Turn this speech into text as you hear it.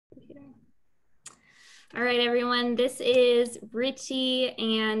All right, everyone, this is Richie,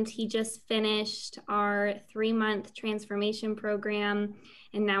 and he just finished our 3-month transformation program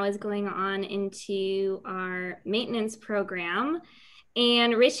and now is going on into our maintenance program.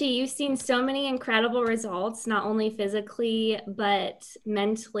 And Richie, you've seen so many incredible results, not only physically, but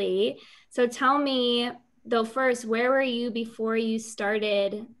mentally. So tell me, though, first, where were you before you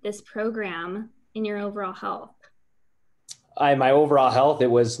started this program in your overall health? My overall health, it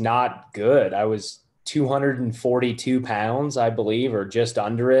was not good. I was 242 pounds, I believe, or just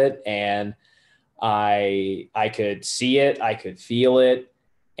under it. And I could see it, I could feel it.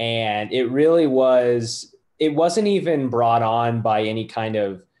 And it wasn't even brought on by any kind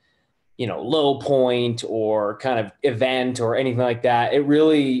of, low point or kind of event or anything like that. It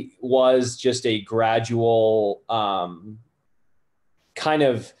really was just a gradual kind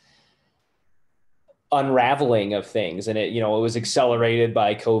of unraveling of things. And it was accelerated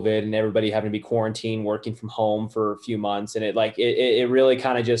by COVID and everybody having to be quarantined, working from home for a few months. And it really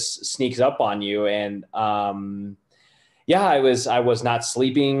kind of just sneaks up on you. And yeah, I was not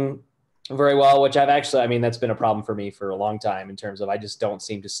sleeping very well, which that's been a problem for me for a long time in terms of, I just don't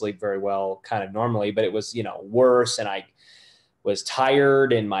seem to sleep very well kind of normally, but it was, worse. And I was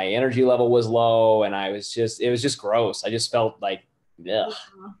tired and my energy level was low, and it was just gross. I just felt like, ugh.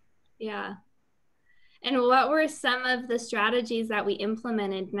 Yeah. And what were some of the strategies that we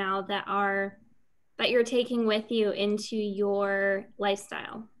implemented now that you're taking with you into your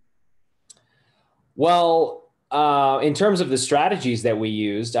lifestyle? Well, in terms of the strategies that we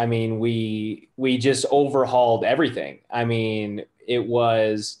used, I mean, we just overhauled everything. I mean, it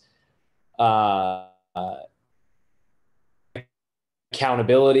was uh,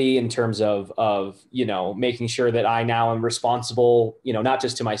 accountability in terms of making sure that I now am responsible, not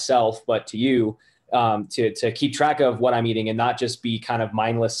just to myself but to you, to keep track of what I'm eating and not just be kind of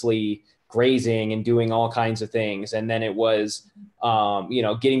mindlessly grazing and doing all kinds of things. And then it was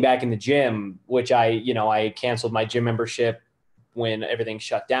getting back in the gym, which I canceled my gym membership when everything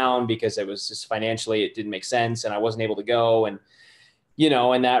shut down because it was just financially, it didn't make sense and I wasn't able to go. And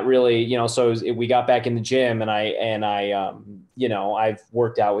that really, we got back in the gym, and I've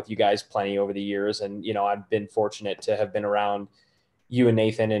worked out with you guys plenty over the years. And, I've been fortunate to have been around you and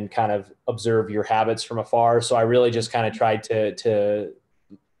Nathan and kind of observe your habits from afar. So I really just kind of tried to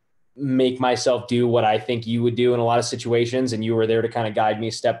make myself do what I think you would do in a lot of situations. And you were there to kind of guide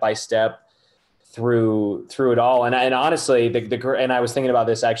me step by step through it all. And honestly, and I was thinking about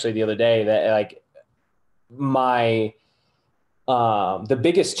this actually the other day, that like the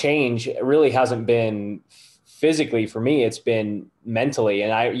biggest change really hasn't been physically for me. It's been mentally.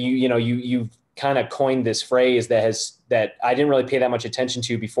 And you've kind of coined this phrase that I didn't really pay that much attention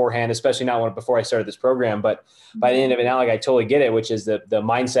to beforehand, especially not before I started this program. But by the end of it now, like I totally get it, which is the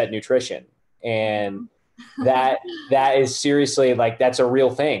mindset nutrition. And that is seriously, like, that's a real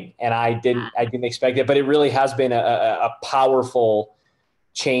thing. And I didn't expect it, but it really has been a powerful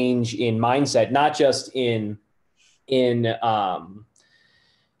change in mindset, not just in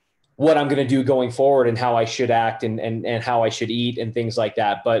what I'm going to do going forward and how I should act and how I should eat and things like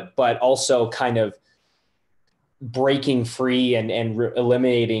that. But also kind of breaking free and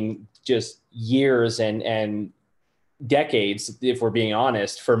eliminating just years and decades, if we're being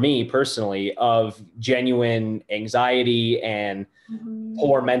honest, for me personally, of genuine anxiety and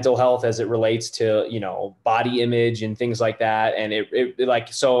poor mental health as it relates to, body image and things like that. And it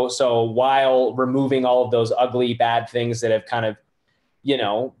like, so while removing all of those ugly, bad things that have kind of,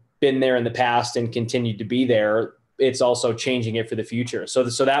 been there in the past and continued to be there, it's also changing it for the future. So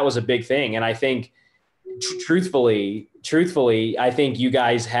that was a big thing. And I think truthfully, I think you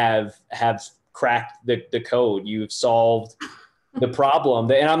guys have cracked the code. You've solved the problem.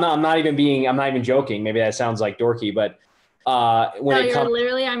 And I'm not even joking. Maybe that sounds like dorky, but I'm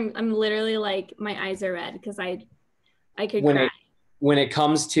literally like, my eyes are red because I could cry. When it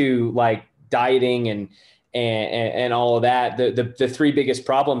comes to like dieting and all of that, the three biggest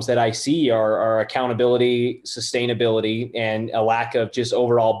problems that I see are accountability, sustainability, and a lack of just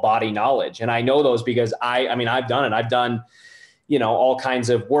overall body knowledge. And I know those because I've done it. I've done, all kinds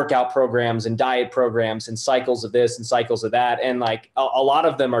of workout programs and diet programs and cycles of this and cycles of that. And like a lot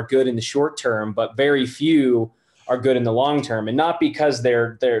of them are good in the short term, but very few are good in the long term. And not because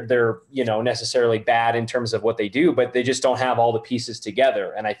they're necessarily bad in terms of what they do, but they just don't have all the pieces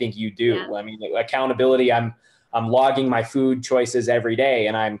together. And I think you do. Yeah. I mean, accountability, I'm logging my food choices every day,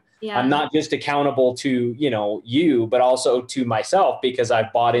 and I'm not just accountable to, you, but also to myself, because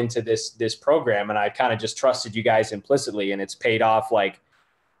I've bought into this program and I kind of just trusted you guys implicitly, and it's paid off like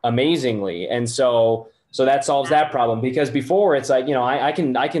amazingly. And so So that solves that problem, because before it's like, I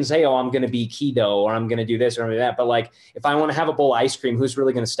can say, oh, I'm going to be keto, or I'm going to do this or that. But like, if I want to have a bowl of ice cream, who's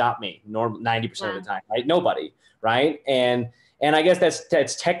really going to stop me? 90% of the time, right? Nobody. Right. And I guess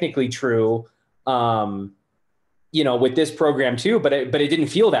that's technically true, with this program too, but it didn't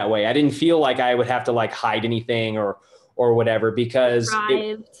feel that way. I didn't feel like I would have to like hide anything or whatever, because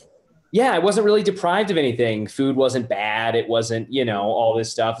I wasn't really deprived of anything. Food wasn't bad. It wasn't, all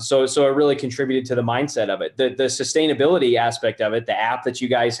this stuff. So it really contributed to the mindset of it. The sustainability aspect of it, the app that you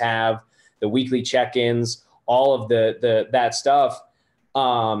guys have, the weekly check-ins, all of that stuff.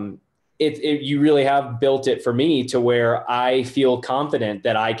 You really have built it for me to where I feel confident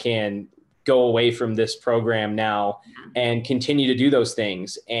that I can go away from this program now and continue to do those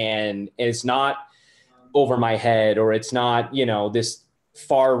things. And it's not over my head, or it's not, this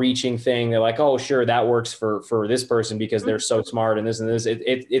far reaching thing. They're like, oh, sure, that works for this person because they're so smart and this and this.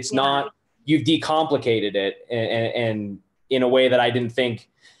 It's not, you've decomplicated it and in a way that I didn't think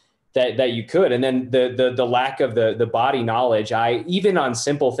that you could. And then the lack of the body knowledge, even on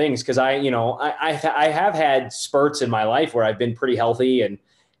simple things, because I have had spurts in my life where I've been pretty healthy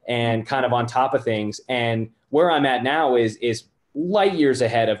and kind of on top of things. And where I'm at now is light years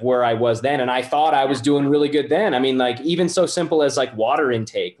ahead of where I was then. And I thought I was doing really good then. I mean, like, even so simple as like water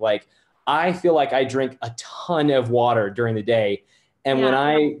intake, like I feel like I drink a ton of water during the day. And when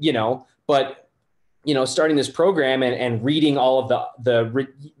I, starting this program and reading all of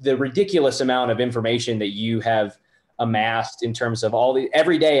the ridiculous amount of information that you have amassed in terms of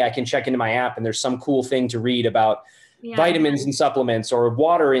every day I can check into my app and there's some cool thing to read about vitamins and supplements or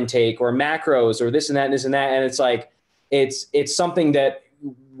water intake or macros or this and that and this and that. And it's like, it's something that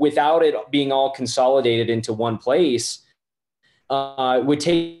without it being all consolidated into one place, would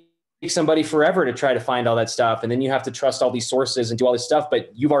take somebody forever to try to find all that stuff. And then you have to trust all these sources and do all this stuff,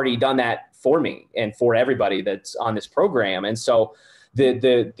 but you've already done that for me and for everybody that's on this program. And so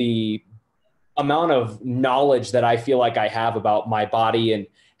the amount of knowledge that I feel like I have about my body and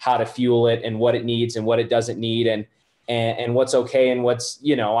how to fuel it and what it needs and what it doesn't need and what's okay and what's,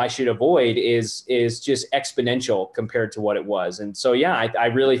 I should avoid is just exponential compared to what it was. And so, I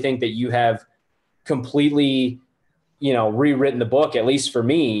really think that you have completely, rewritten the book, at least for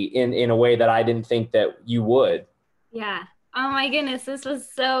me, in a way that I didn't think that you would. Yeah. Oh my goodness. This was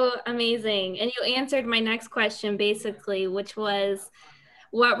so amazing. And you answered my next question basically, which was,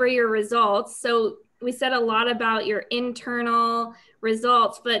 what were your results? So we said a lot about your internal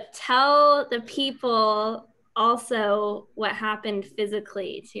results, but tell the people also what happened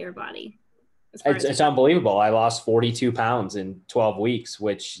physically to your body. It's unbelievable. I lost 42 pounds in 12 weeks,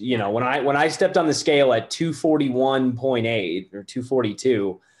 which, when I stepped on the scale at 241.8 or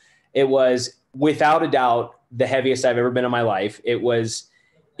 242, it was without a doubt the heaviest I've ever been in my life. It was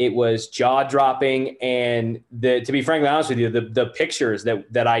jaw dropping. And to be frankly honest with you, the pictures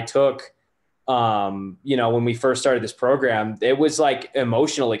that I took, when we first started this program, it was like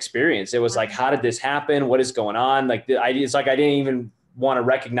emotional experience. It was like, how did this happen? What is going on? Like, it's like, I didn't even want to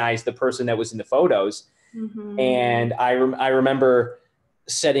recognize the person that was in the photos. Mm-hmm. And I remember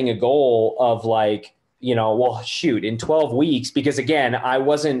setting a goal of like, in 12 weeks, because again, I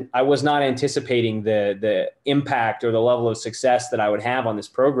was not anticipating the impact or the level of success that I would have on this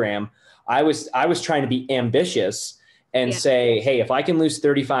program. I was trying to be ambitious and say, hey, if I can lose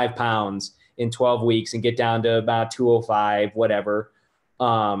 35 pounds in 12 weeks and get down to about 205, whatever,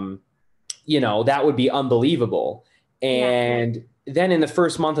 that would be unbelievable. And then in the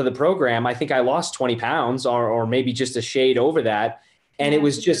first month of the program, I think I lost 20 pounds or maybe just a shade over that. And it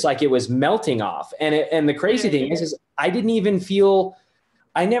was just like, it was melting off. And the crazy thing is I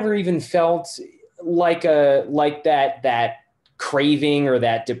never even felt like that craving or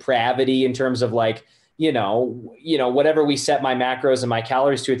that depravity in terms of like, whatever we set my macros and my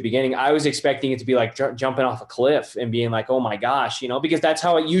calories to at the beginning, I was expecting it to be like jumping off a cliff and being like, oh my gosh, because that's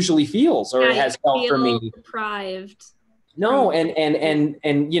how it usually feels, or it has felt for me. Deprived. No. And,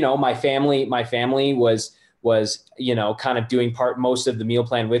 my family was, kind of doing most of the meal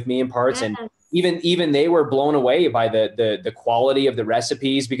plan with me in parts. Yes. And even they were blown away by the quality of the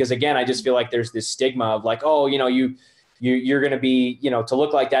recipes, because again, I just feel like there's this stigma of like, oh, you're going to be, to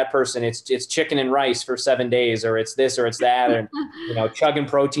look like that person. It's chicken and rice for 7 days, or it's this, or it's that, and, chugging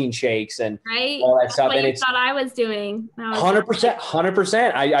protein shakes and all that stuff. And it's what I was doing.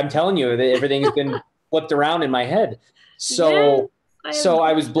 100%. I'm telling you that everything has been flipped around in my head. So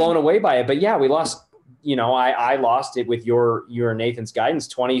I was blown away by it, but we lost, I lost it with your Nathan's guidance,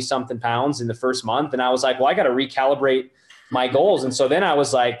 20 something pounds in the first month. And I was like, well, I got to recalibrate my goals. And so then I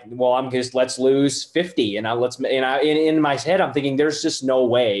was like, well, let's lose 50. And in my head, I'm thinking there's just no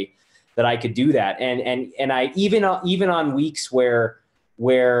way that that I could do that. And I, even on weeks where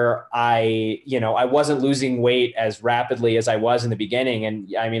I, I wasn't losing weight as rapidly as I was in the beginning.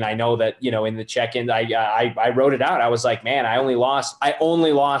 And I mean, I know that, in the check-in, I wrote it out. I was like, man, I only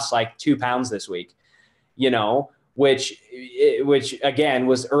lost like 2 pounds this week, which again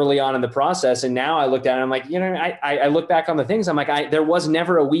was early on in the process. And now I looked at it, I'm like, I look back on the things, I'm like, there was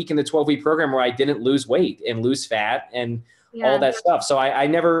never a week in the 12-week program where I didn't lose weight and lose fat and all that stuff. So I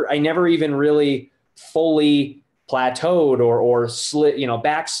never even really fully plateaued or slid,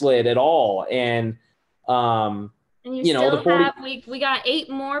 backslid at all. And, you still the 40, have, we got 8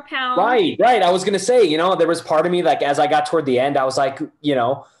 more pounds. Right. I was going to say, there was part of me, like, as I got toward the end, I was like,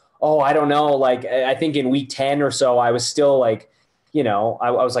 oh, I don't know. Like, I think in week 10 or so, I was still like,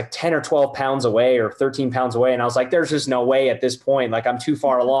 I was like 10 or 12 pounds away or 13 pounds away. And I was like, there's just no way at this point, like I'm too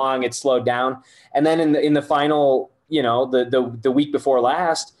far along. It's slowed down. And then in the final, the week before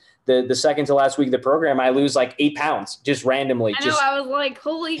last, the second to last week of the program, I lose like 8 pounds just randomly. I know. I was like,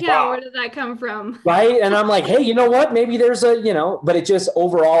 holy cow, wow. Where did that come from? Right. And I'm like, hey, you know what? Maybe there's but it just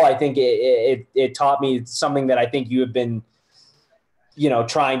overall, I think it taught me something that I think you have been,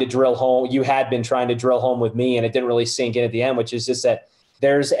 trying to drill home. You had been trying to drill home with me, and it didn't really sink in at the end, which is just that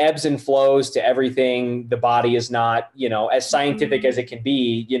there's ebbs and flows to everything. The body is not, as scientific as it can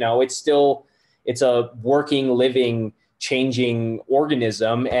be, it's a working, living, changing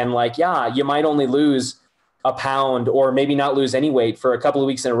organism. And like, yeah, you might only lose a pound or maybe not lose any weight for a couple of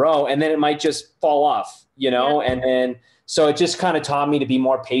weeks in a row. And then it might just fall off, and then, so it just kind of taught me to be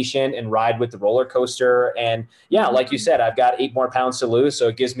more patient and ride with the roller coaster. And yeah, like you said, I've got 8 more pounds to lose. So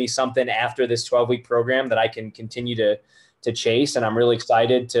it gives me something after this 12-week program that I can continue to chase. And I'm really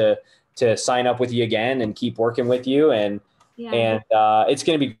excited to sign up with you again and keep working with you. And it's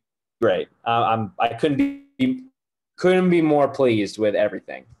going to be great. I couldn't be more pleased with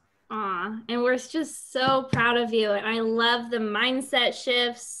everything. Aw, and we're just so proud of you. And I love the mindset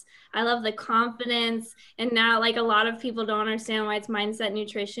shifts. I love the confidence. And now, like, a lot of people don't understand why it's mindset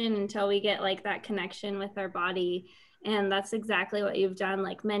nutrition until we get like that connection with our body. And that's exactly what you've done,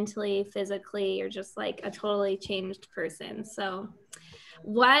 like mentally, physically. You're just like a totally changed person. So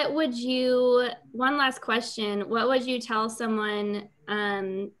one last question, what would you tell someone?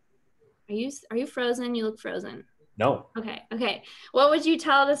 Are you frozen? You look frozen. No. Okay. What would you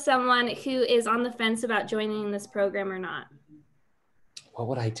tell to someone who is on the fence about joining this program or not? What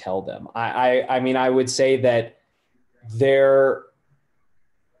would I tell them? I mean, I would say that they're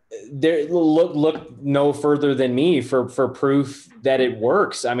look no further than me for proof that it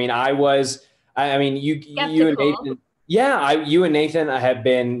works. I mean, you and Nathan, you and Nathan have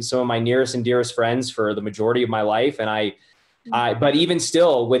been some of my nearest and dearest friends for the majority of my life. And but even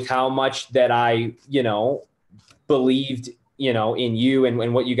still, with how much that I, believed, in you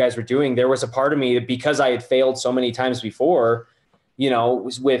and what you guys were doing, there was a part of me that, because I had failed so many times before,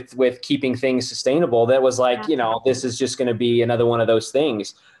 with keeping things sustainable, that was like, this is just going to be another one of those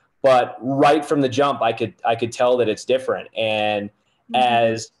things. But right from the jump, I could tell that it's different. And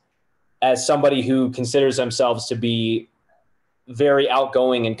as somebody who considers themselves to be very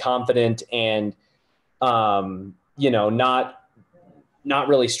outgoing and confident and, not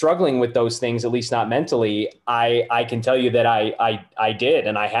really struggling with those things, at least not mentally, I can tell you that I did,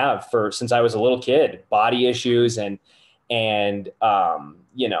 and I have since I was a little kid, body issues and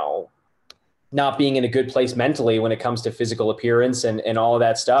not being in a good place mentally when it comes to physical appearance and all of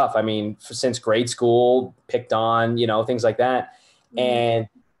that stuff. I mean, since grade school, picked on, things like that. And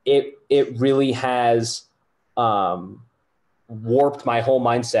it really has warped my whole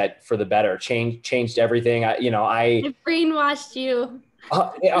mindset for the better, changed everything. I It brainwashed you.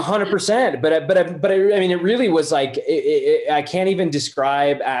 100%. But I mean, it really was like, I can't even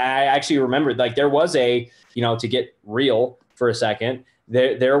describe. I actually remembered, like, there was to get real for a second,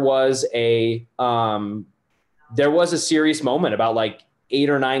 there was a serious moment about like 8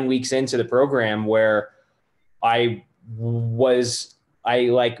 or 9 weeks into the program where I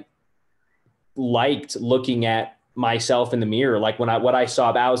liked looking at myself in the mirror. Like what I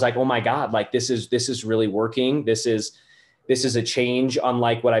saw, I was like, oh my God, like this is really working. This is a change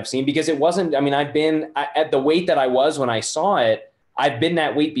unlike what I've seen, because it wasn't, I mean, I've been at the weight that I was when I saw it. I've been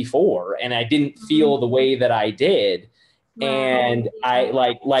that weight before and I didn't feel the way that I did. And I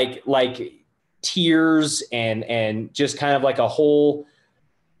like tears and just kind of like a whole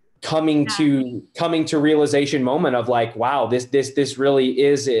coming to realization moment of like, wow, this really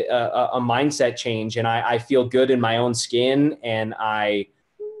is a mindset change. And I feel good in my own skin. And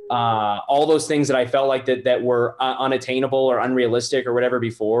all those things that I felt like that were unattainable or unrealistic or whatever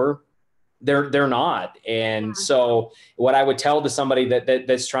before, they're not. And Yeah. so what I would tell to somebody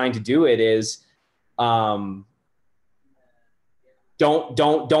that's trying to do it is, um,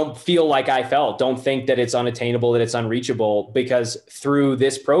 don't feel like I felt. Don't think that it's unattainable, that it's unreachable, because through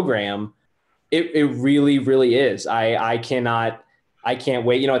this program, it really, really is. I can't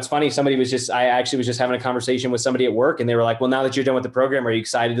wait. You know, it's funny. I actually was just having a conversation with somebody at work, and they were like, well, now that you're done with the program, are you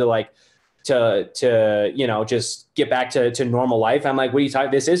excited to just get back to normal life? I'm like, what are you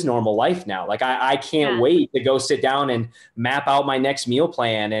talking? This is normal life now. Like, I can't Yeah. wait to go sit down and map out my next meal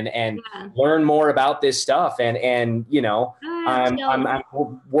plan and Yeah. learn more about this stuff. And, I have chills.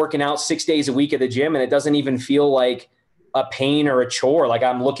 I'm working out 6 days a week at the gym, and it doesn't even feel like a pain or a chore. Like,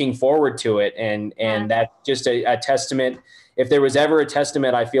 I'm looking forward to it. Yeah. And that's just a testament. If there was ever a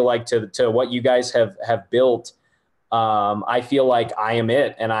testament, I feel like to what you guys have built, I feel like I am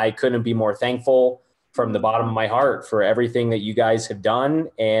it, and I couldn't be more thankful from the bottom of my heart for everything that you guys have done.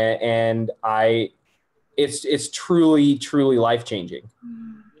 It's truly, truly life changing.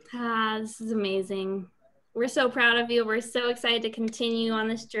 This is amazing. We're so proud of you. We're so excited to continue on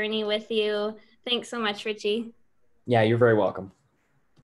this journey with you. Thanks so much, Richie. Yeah, you're very welcome.